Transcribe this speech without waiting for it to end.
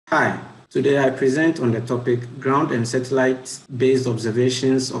Hi, today I present on the topic ground and satellite-based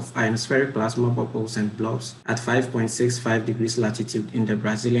observations of ionospheric plasma bubbles and blobs at 5.65 degrees latitude in the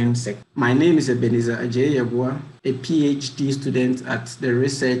Brazilian sector. My name is Ebenezer Agyei-Yeboah, a PhD student at the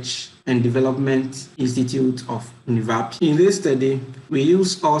Research and Development Institute of Univap. In this study, we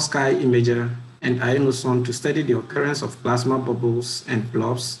use all-sky imager and ionosonde to study the occurrence of plasma bubbles and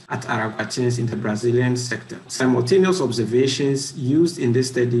blobs at Araguatins in the Brazilian sector. Simultaneous observations used in this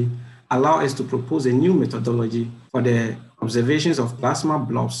study allow us to propose a new methodology for the observations of plasma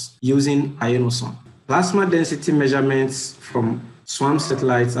blobs using ionosonde. Plasma density measurements from swarm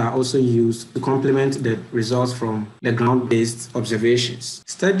satellites are also used to complement the results from the ground-based observations.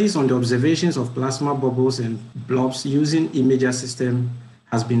 Studies on the observations of plasma bubbles and blobs using imager system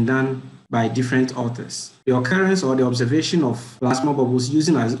has been done by different authors. The occurrence or the observation of plasma bubbles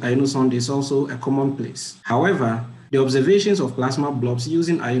using ionosonde is also a commonplace. However, the observations of plasma blobs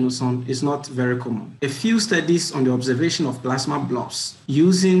using ionosonde is not very common. A few studies on the observation of plasma blobs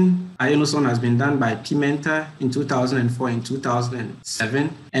using ionosonde has been done by Pillat in 2004 and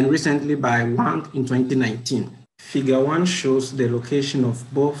 2007, and recently by Wang in 2019. Figure 1 shows the location of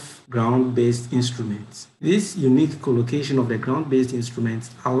both ground-based instruments. This unique collocation of the ground-based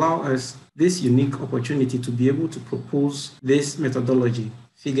instruments allows us this unique opportunity to be able to propose this methodology.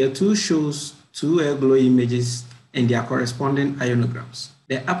 Figure 2 shows two airglow images and their corresponding ionograms.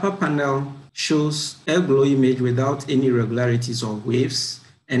 The upper panel shows airglow image without any irregularities or waves,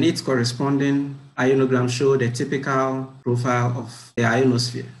 and its corresponding ionogram show the typical profile of the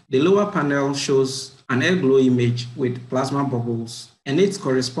ionosphere. The lower panel shows an airglow image with plasma bubbles, and its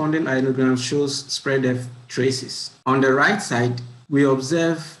corresponding ionogram shows spread F traces. On the right side, we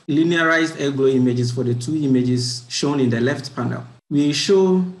observe linearized airglow images for the two images shown in the left panel. We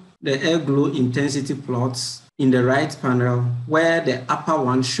show the airglow intensity plots in the right panel, where the upper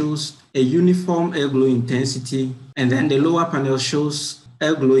one shows a uniform airglow intensity, and then the lower panel shows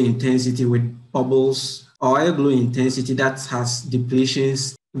airglow intensity with bubbles or airglow intensity that has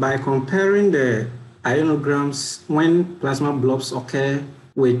depletions. By comparing the ionograms when plasma blobs occur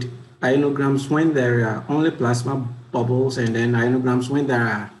with ionograms when there are only plasma bubbles, and then ionograms when there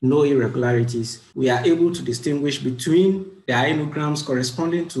are no irregularities, we are able to distinguish between the ionograms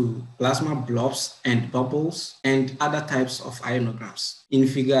corresponding to plasma blobs and bubbles and other types of ionograms. In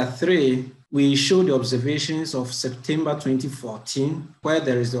figure 3, we show the observations of September 2014, where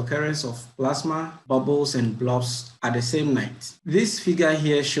there is the occurrence of plasma, bubbles, and blobs at the same night. This figure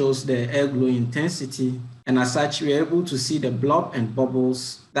here shows the airglow intensity, and as such, we are able to see the blob and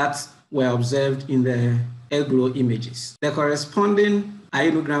bubbles that were observed in the airglow images. The corresponding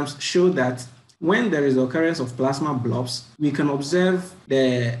ionograms show that when there is the occurrence of plasma blobs, we can observe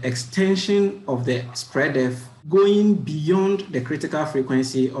the extension of the spread F going beyond the critical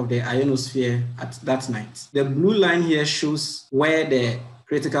frequency of the ionosphere at that night. The blue line here shows where the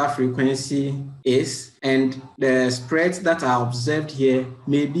critical frequency is, and the spreads that are observed here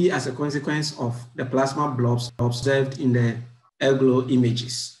may be as a consequence of the plasma blobs observed in the airglow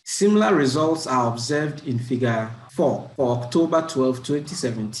images. Similar results are observed in figure 4 for October 12,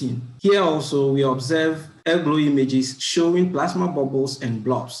 2017. Here also we observe airglow images showing plasma bubbles and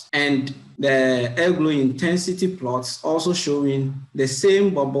blobs, and the airglow intensity plots also showing the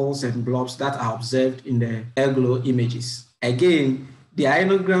same bubbles and blobs that are observed in the airglow images. Again, the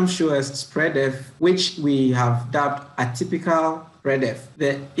ionograms show us spread F, which we have dubbed atypical spread F.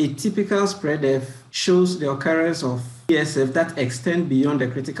 The atypical spread F shows the occurrence of ESF that extend beyond the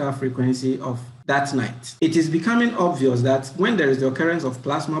critical frequency of that night. It is becoming obvious that when there is the occurrence of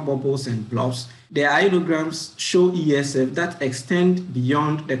plasma bubbles and blobs, the ionograms show ESF that extend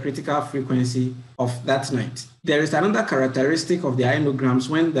beyond the critical frequency of that night. There is another characteristic of the ionograms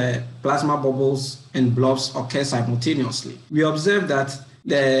when the plasma bubbles and blobs occur simultaneously. We observe that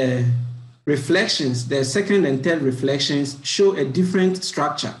the reflections, the second and third reflections, show a different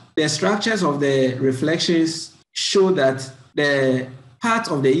structure. The structures of the reflections show that the part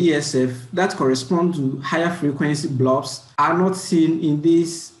of the ESF that correspond to higher frequency blobs are not seen in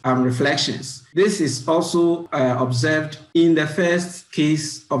these reflections. This is also observed in the first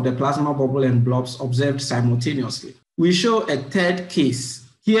case of the plasma bubble and blobs observed simultaneously. We show a third case.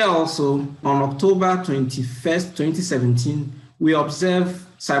 Here also, on October 21st, 2017, we observe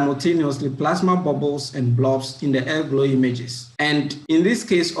simultaneously plasma bubbles and blobs in the airglow images. And in this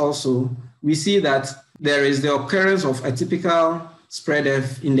case also, we see that there is the occurrence of atypical spread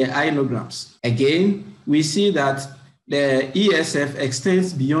F in the ionograms. Again, we see that the ESF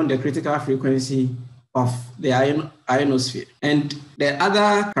extends beyond the critical frequency of the ionosphere. And the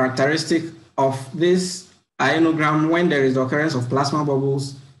other characteristic of this ionogram when there is the occurrence of plasma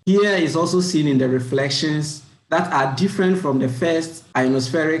bubbles Here is also seen in the reflections that are different from the first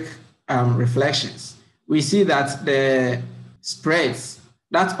ionospheric reflections. We see that the spreads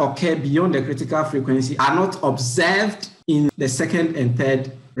that occur beyond the critical frequency are not observed in the second and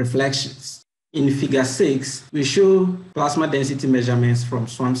third reflections. In figure 6, we show plasma density measurements from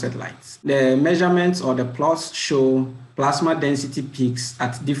swarm satellites. The measurements or the plots show plasma density peaks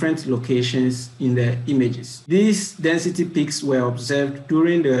at different locations in the images. These density peaks were observed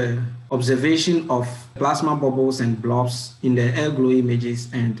during the observation of plasma bubbles and blobs in the air glow images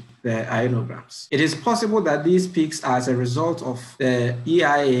and the ionograms. It is possible that these peaks are as a result of the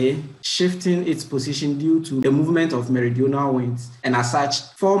EIA shifting its position due to the movement of meridional winds, and as such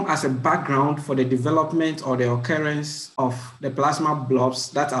form as a background for the development or the occurrence of the plasma blobs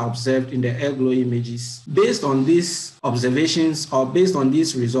that are observed in the air glow images. Based on these observations or based on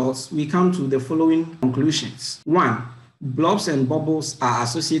these results, we come to the following conclusions. 1. Blobs and bubbles are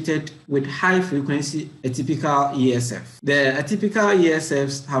associated with high-frequency atypical ESF. The atypical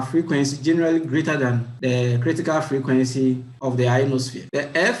ESFs have frequency generally greater than the critical frequency of the ionosphere.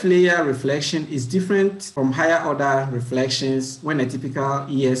 The F layer reflection is different from higher order reflections when atypical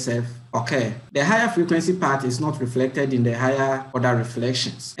ESF occur. The higher frequency part is not reflected in the higher order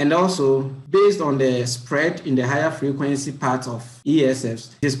reflections. And also, based on the spread in the higher frequency part of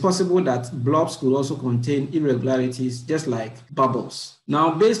ESFs, it is possible that blobs could also contain irregularities just like bubbles.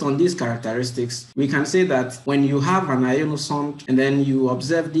 Now, based on these characteristics, we can say that when you have an ionosonde and then you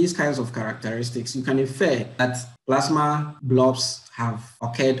observe these kinds of characteristics, you can infer that plasma blobs have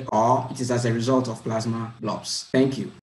occurred or it is as a result of plasma blobs. Thank you.